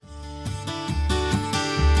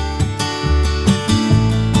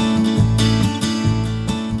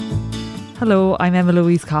Hello, I'm Emma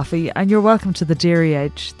Louise Coffey and you're welcome to the Dairy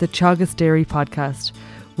Edge, the Teagasc Dairy podcast.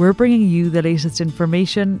 We're bringing you the latest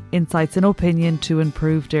information, insights and opinion to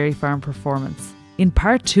improve dairy farm performance. In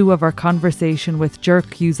part 2 of our conversation with Ger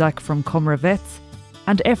Cusack from Cumra Vets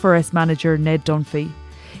and FRS manager Ned Dunphy,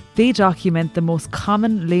 they document the most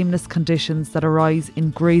common lameness conditions that arise in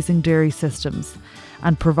grazing dairy systems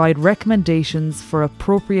and provide recommendations for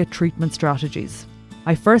appropriate treatment strategies.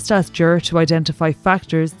 I first asked Ger to identify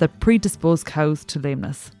factors that predispose cows to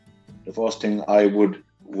lameness. The first thing I would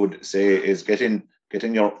say is getting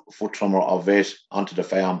your foot trummer or vet onto the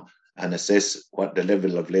farm and assess what the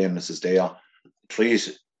level of lameness is there.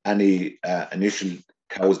 Treat any initial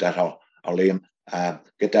cows that are lame,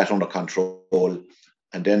 get that under control,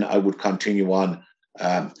 and then I would continue on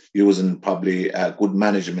using probably good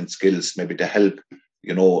management skills, maybe to help,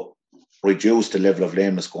 reduce the level of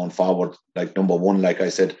lameness going forward. Like number one, like I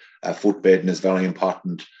said, foot bedding is very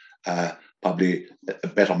important, probably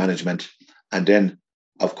better management. And then,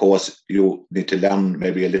 of course, you need to learn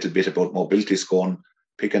maybe a little bit about mobility scoring,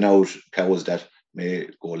 picking out cows that may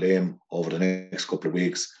go lame over the next couple of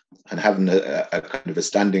weeks and having a kind of a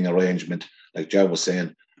standing arrangement, like Ger was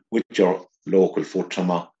saying, with your local foot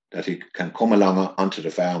trimmer, that he can come along onto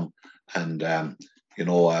the farm and,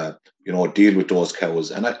 deal with those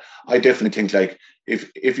cows. And I definitely think, like,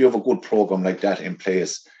 if you have a good program like that in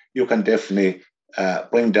place, you can definitely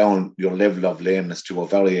bring down your level of lameness to a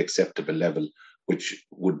very acceptable level, which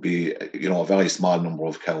would be, a very small number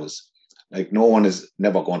of cows. Like, no one is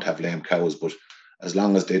never going to have lame cows, but as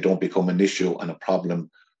long as they don't become an issue and a problem,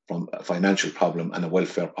 from a financial problem and a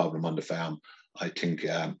welfare problem on the farm, I think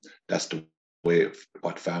that's the way of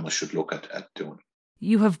what farmers should look at doing.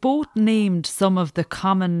 You have both named some of the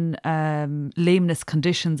common lameness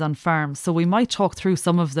conditions on farms, so we might talk through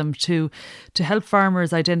some of them to help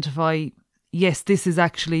farmers identify, yes, this is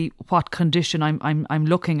actually what condition I'm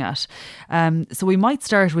looking at. So we might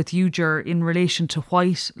start with you, Ger, in relation to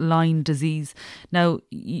white line disease. Now,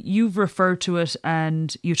 you've referred to it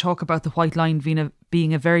and you talk about the white line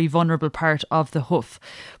being a very vulnerable part of the hoof.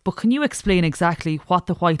 But can you explain exactly what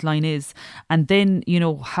the white line is and then,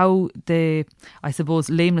 how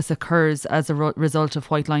lameness occurs as a result of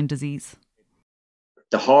white line disease?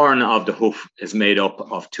 The horn of the hoof is made up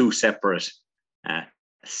of two separate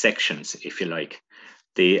sections, if you like.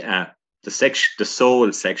 The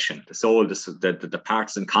sole section, the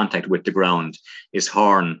parts in contact with the ground, is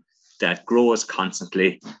horn that grows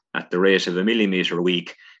constantly at the rate of 1 millimetre a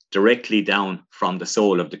week, directly down from the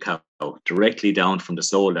sole of the cow, directly down from the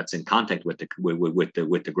sole that's in contact with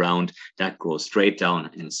the ground. That grows straight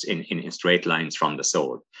down in straight lines from the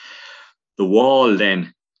sole. The wall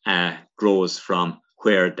then grows from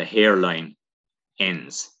where the hairline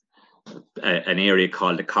ends, an area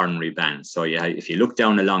called the coronary band. So if you look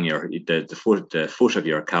down along the foot of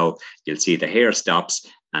your cow, you'll see the hair stops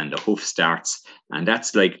and the hoof starts, and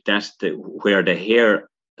that's like where the hair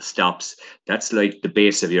stops. That's like the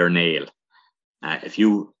base of your nail. If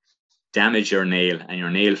you damage your nail and your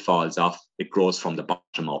nail falls off, it grows from the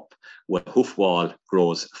bottom up. Well, hoof wall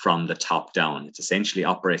grows from the top down. It essentially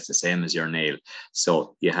operates the same as your nail.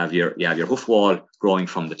 So you have your hoof wall growing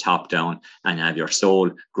from the top down, and you have your sole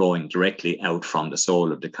growing directly out from the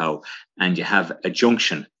sole of the cow. And you have a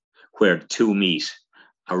junction where the two meet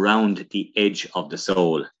around the edge of the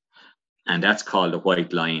sole, and that's called a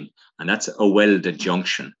white line. And that's a welded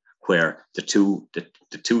junction where the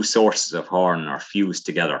two sources of horn are fused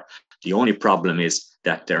together. The only problem is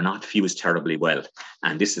that they're not fused terribly well.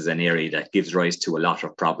 And this is an area that gives rise to a lot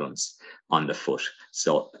of problems on the foot.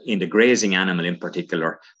 So in the grazing animal in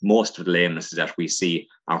particular, most of the lamenesses that we see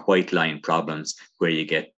are white line problems, where you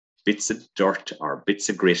get bits of dirt or bits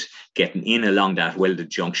of grit getting in along that welded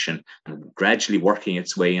junction and gradually working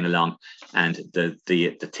its way in along. And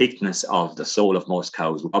the thickness of the sole of most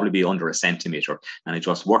cows will probably be under 1 centimetre, and it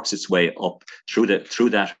just works its way up through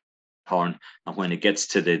that horn. And when it gets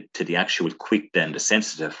to the actual quick, then the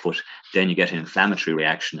sensitive foot, then you get an inflammatory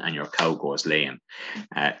reaction and your cow goes lame.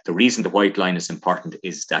 The reason the white line is important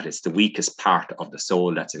is that it's the weakest part of the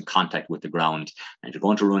sole that's in contact with the ground, and you're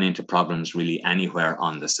going to run into problems really anywhere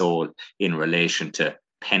on the sole in relation to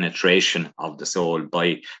penetration of the sole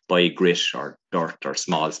by grit or dirt or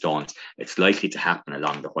small stones. It's likely to happen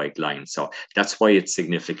along the white line. So that's why it's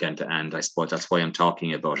significant, and I suppose that's why I'm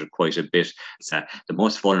talking about it quite a bit. It's the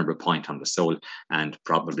most vulnerable point on the sole, and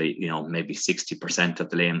probably maybe 60%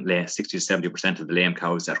 of the 60 to 70% of the lame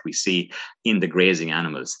cows that we see in the grazing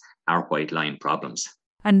animals are white line problems.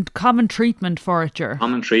 And common treatment for it, Ger?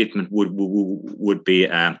 Common treatment would be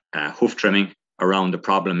hoof trimming around the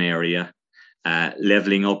problem area.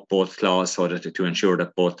 leveling up both claws so that to ensure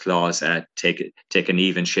that both claws take an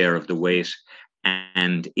even share of the weight.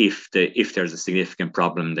 And if there's a significant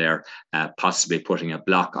problem there, possibly putting a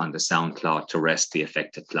block on the sound claw to rest the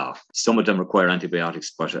affected claw. Some of them require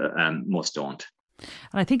antibiotics, but most don't.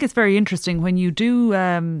 And I think it's very interesting when you do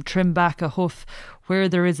trim back a hoof where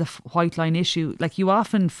there is a white line issue, like you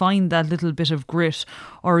often find that little bit of grit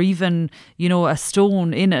or even, a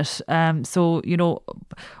stone in it. So,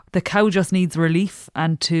 the cow just needs relief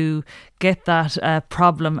and to get that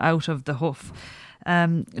problem out of the hoof.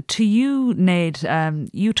 To you, Ned,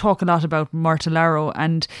 you talk a lot about Mortellaro,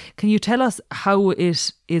 and can you tell us how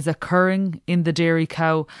it is occurring in the dairy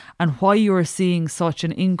cow and why you're seeing such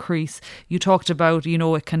an increase? You talked about,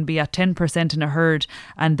 it can be at 10% in a herd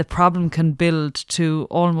and the problem can build to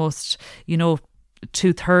almost,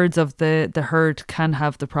 2/3 of the herd can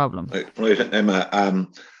have the problem. Right, Emma.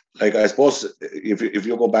 I suppose if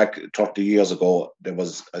you go back 30 years ago, there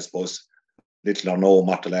was, I suppose, little or no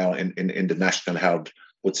Mortellaro in the national herd.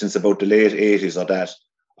 But since about the late 80s or that,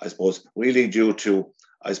 I suppose, really due to,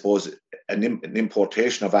 I suppose, an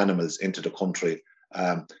importation of animals into the country,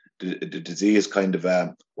 the disease kind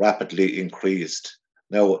of rapidly increased.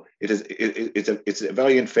 Now, it's a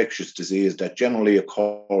very infectious disease that generally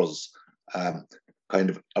occurs kind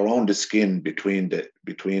of around the skin between the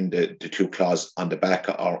two claws on the back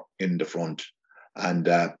or in the front. And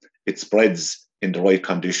it spreads in the right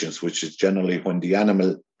conditions, which is generally when the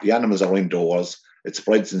animals are indoors. It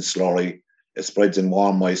spreads in slurry, it spreads in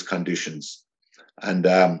warm, moist conditions. And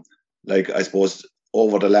I suppose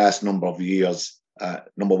over the last number of years,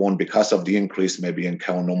 number one, because of the increase maybe in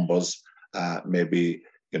cow numbers, maybe,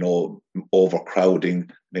 overcrowding,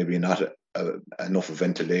 maybe not enough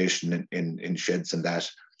ventilation in sheds and that,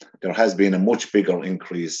 there has been a much bigger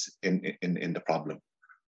increase in the problem.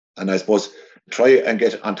 And I suppose try and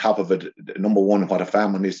get on top of it. Number one, what a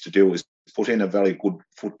farmer needs to do is put in a very good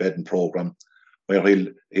foot bedding program where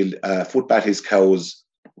he'll foot bat his cows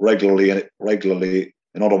regularly.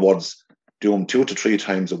 In other words, do them 2 to 3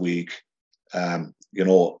 times a week,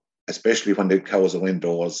 especially when the cows are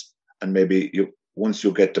indoors. And maybe once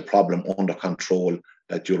you get the problem under control,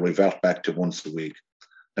 that you'll revert back to once a week.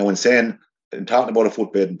 Now, in talking about a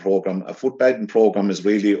foot bedding program is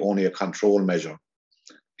really only a control measure.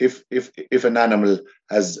 If an animal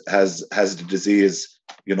has the disease,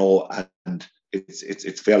 and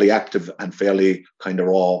it's fairly active and fairly kind of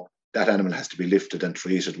raw, that animal has to be lifted and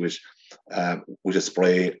treated with a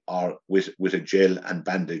spray or with a gel and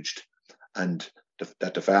bandaged, and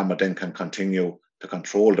that the farmer then can continue to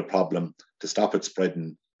control the problem to stop it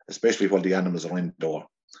spreading, especially while the animals are indoor.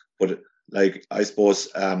 But I suppose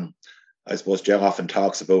Ger often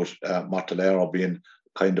talks about Mortellaro being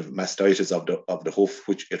kind of mastitis of the hoof,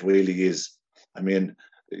 which it really is. I mean,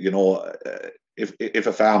 if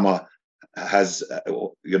a farmer has,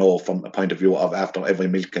 from a point of view of after every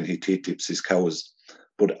milking, he T-tips his cows.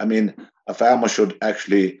 But I mean, a farmer should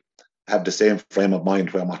actually have the same frame of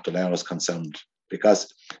mind where Mortellaro is concerned,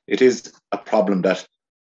 because it is a problem that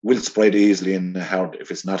will spread easily in the herd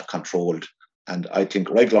if it's not controlled. And I think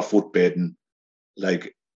regular foot bedding,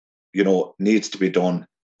 needs to be done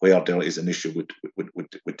where there is an issue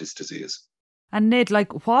with this disease. And Ned,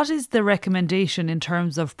 what is the recommendation in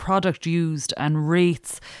terms of product used and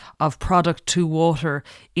rates of product to water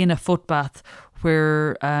in a foot bath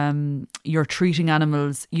where you're treating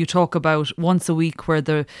animals? You talk about once a week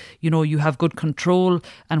where you have good control,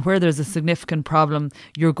 and where there's a significant problem,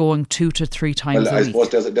 you're going 2 to 3 times a week. I suppose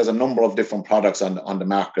there's a number of different products on the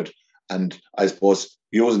market, and I suppose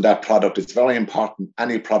using that product, it's very important.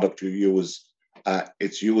 Any product you use,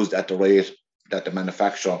 it's used at the rate that the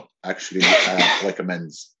manufacturer actually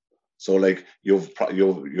recommends. So, you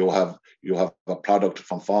have a product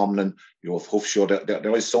from Formlin, you have Hoofshow.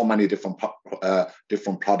 There is so many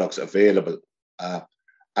different products available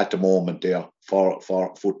at the moment there for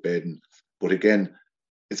foot bedding. But again,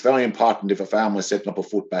 it's very important if a farmer is setting up a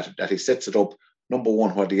foot bath that he sets it up, number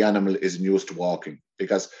one, where the animal isn't used to walking.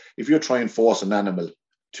 Because if you try and force an animal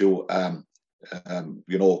to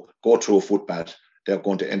go through a foot bath, they're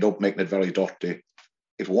going to end up making it very dirty.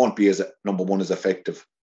 It won't be as effective.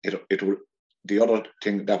 It will. The other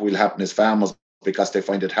thing that will happen is farmers, because they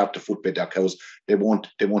find it hard to foot bed their cows, they won't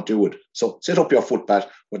do it. So set up your foot bath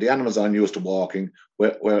where the animals are unused to walking,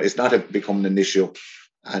 where it's not becoming an issue,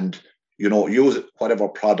 and use whatever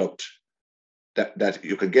product that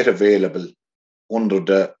you can get available under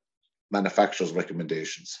the manufacturer's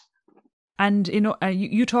recommendations. And,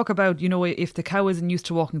 you talk about, if the cow isn't used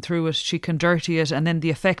to walking through it, she can dirty it, and then the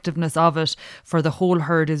effectiveness of it for the whole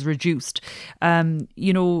herd is reduced.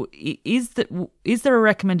 Is there a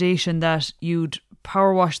recommendation that you'd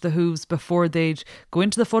power wash the hooves before they'd go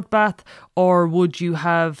into the foot bath, or would you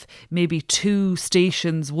have maybe two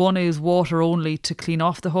stations? One is water only to clean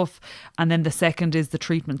off the hoof, and then the second is the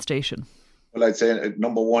treatment station. Well, I'd say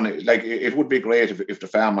number one, like it would be great if the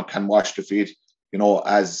farmer can wash the feet,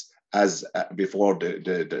 as before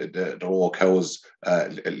the raw cows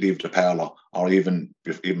leave the parlour, or even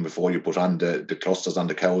before you put on the clusters on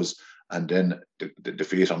the cows, and then the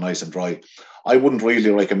feet are nice and dry. I wouldn't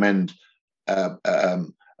really recommend a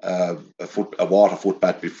water foot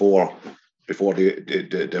bath before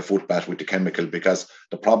the foot bath with the chemical, because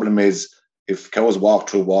the problem is if cows walk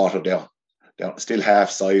through water, they're still half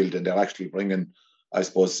soiled, and they're actually bringing, I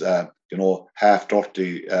suppose, half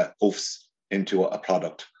dirty hoofs into a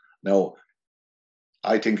product. Now,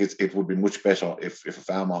 I think it would be much better if a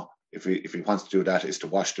farmer, if he wants to do that, is to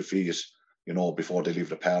wash the feet, before they leave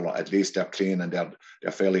the parlour. At least they're clean and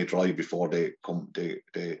they're fairly dry before they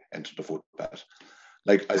enter the foot bath.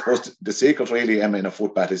 Like, I suppose the secret really, Emma, in a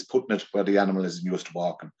foot bath is putting it where the animal is used to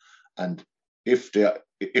walking. And if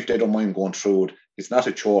they don't mind going through it, it's not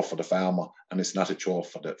a chore for the farmer, and it's not a chore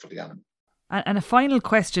for the animal. And a final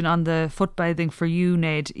question on the foot bathing for you,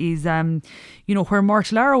 Ned, is, where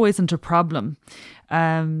Mortellaro isn't a problem,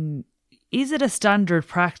 is it a standard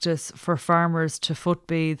practice for farmers to foot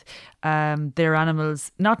bathe their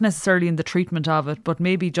animals, not necessarily in the treatment of it, but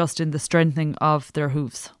maybe just in the strengthening of their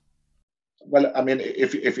hooves? Well, I mean,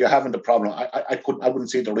 if you're having the problem, I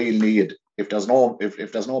wouldn't see the real need. If there's no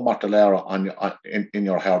Mortellaro in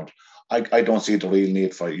your herd, I don't see the real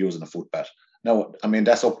need for using a foot bath. Now, I mean,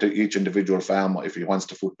 that's up to each individual farmer if he wants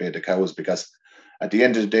to foot bathe the cows, because at the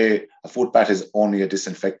end of the day, a foot bath is only a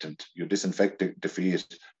disinfectant. You disinfect the feet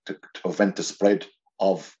to prevent the spread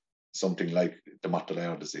of something like the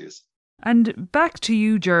Mortellaro disease. And back to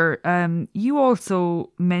you, Ger, you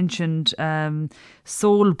also mentioned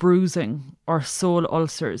sole bruising or sole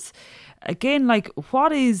ulcers. Again,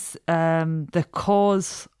 what is the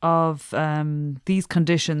cause of these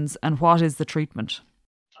conditions, and what is the treatment?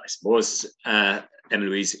 I suppose,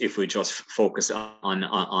 Emma-Louise, if we just focus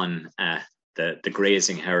on the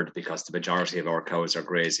grazing herd, because the majority of our cows are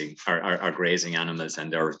grazing animals,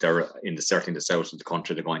 and they're certainly in the south of the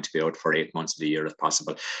country, they're going to be out for 8 months of the year if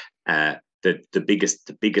possible. The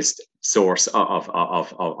biggest source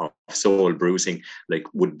of sole bruising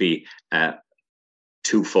would be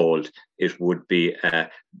twofold. It would be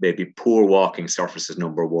maybe poor walking surfaces,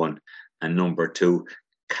 number one, and number two,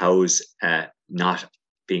 cows not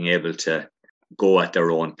being able to go at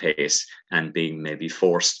their own pace and being maybe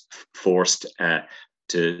forced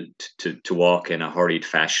to walk in a hurried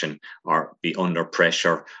fashion, or be under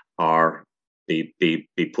pressure, or be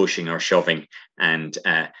pushing or shoving. And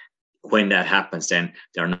when that happens, then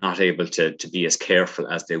they're not able to be as careful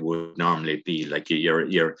as they would normally be. Like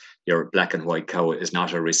your black and white cow is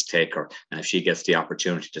not a risk taker, and if she gets the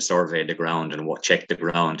opportunity to survey the ground and check the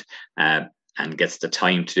ground, and gets the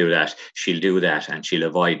time to do that, she'll do that, and she'll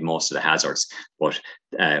avoid most of the hazards. But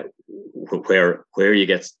where you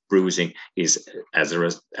get bruising is as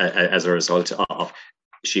a result of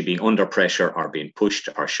she being under pressure, or being pushed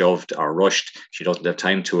or shoved or rushed. She doesn't have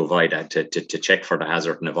time to avoid to check for the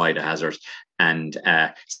hazard and avoid the hazard. And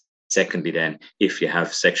secondly, then, if you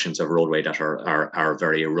have sections of roadway that are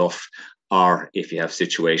very rough, or if you have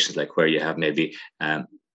situations like where you have maybe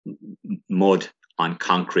mud on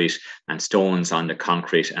concrete and stones on the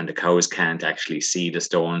concrete, and the cows can't actually see the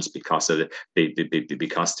stones because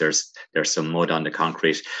because there's some mud on the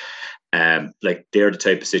concrete. They're the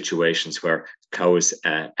type of situations where cows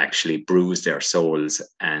actually bruise their soles,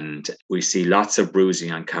 and we see lots of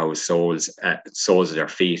bruising on cows' soles of their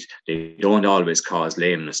feet. They don't always cause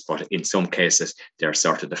lameness, but in some cases they're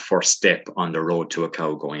sort of the first step on the road to a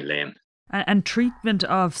cow going lame. And treatment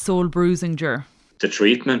of sole bruising, Ger? The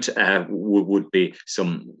treatment would be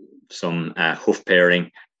some hoof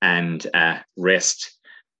pairing and rest.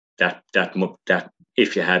 That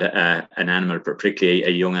if you had an animal, particularly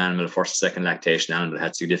a young animal, first or second lactation animal,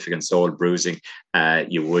 had significant sole bruising,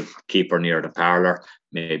 you would keep her near the parlour,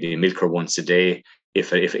 maybe milk her once a day.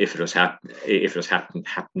 If it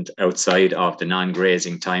happened outside of the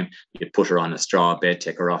non-grazing time, you put her on a straw bed,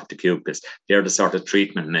 take her off the cubicles. They're the sort of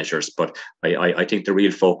treatment measures. But I think the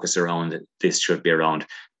real focus around this should be around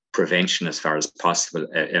prevention as far as possible,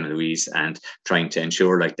 Emma Louise, and trying to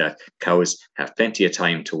ensure like that cows have plenty of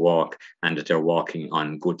time to walk, and that they're walking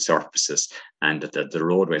on good surfaces, and that the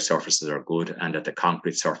roadway surfaces are good, and that the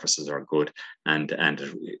concrete surfaces are good. And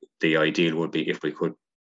the ideal would be if we could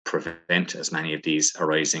prevent as many of these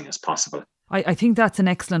arising as possible. I think that's an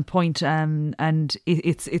excellent point, and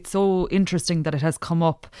it's so interesting that it has come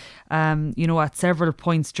up, at several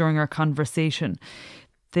points during our conversation.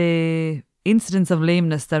 The incidence of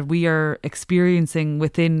lameness that we are experiencing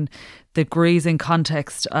within the grazing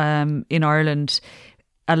context in Ireland,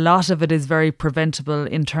 a lot of it is very preventable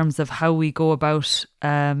in terms of how we go about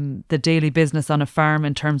the daily business on a farm,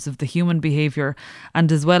 in terms of the human behaviour,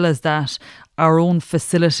 and as well as that, our own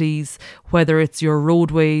facilities, whether it's your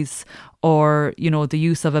roadways or, the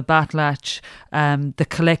use of a bat latch, the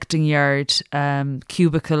collecting yard,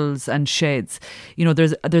 cubicles and sheds.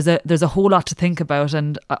 There's a whole lot to think about,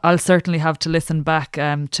 and I'll certainly have to listen back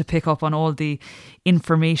to pick up on all the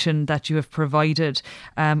information that you have provided.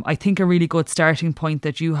 I think a really good starting point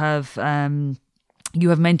that you have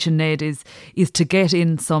mentioned, Ned, is to get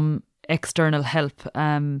in some external help.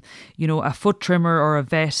 A foot trimmer or a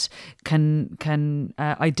vet can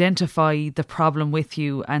identify the problem with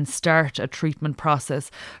you and start a treatment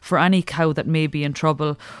process for any cow that may be in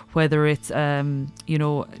trouble, whether it's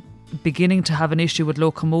beginning to have an issue with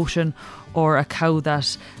locomotion or a cow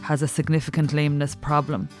that has a significant lameness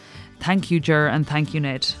problem. Thank you, Ger, and thank you,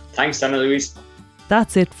 Ned. Thanks, Anna Louise.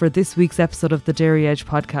 That's it for this week's episode of the Dairy Edge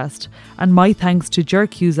podcast, and my thanks to Ger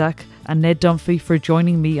Cusack and Ned Dunphy for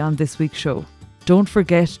joining me on this week's show. Don't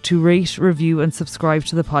forget to rate, review and subscribe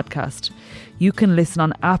to the podcast. You can listen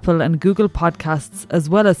on Apple and Google Podcasts as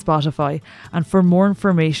well as Spotify, and for more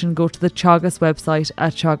information go to the Teagasc website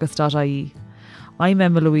at teagasc.ie. I'm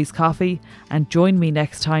Emma Louise Coffey, and join me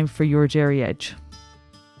next time for your Dairy Edge.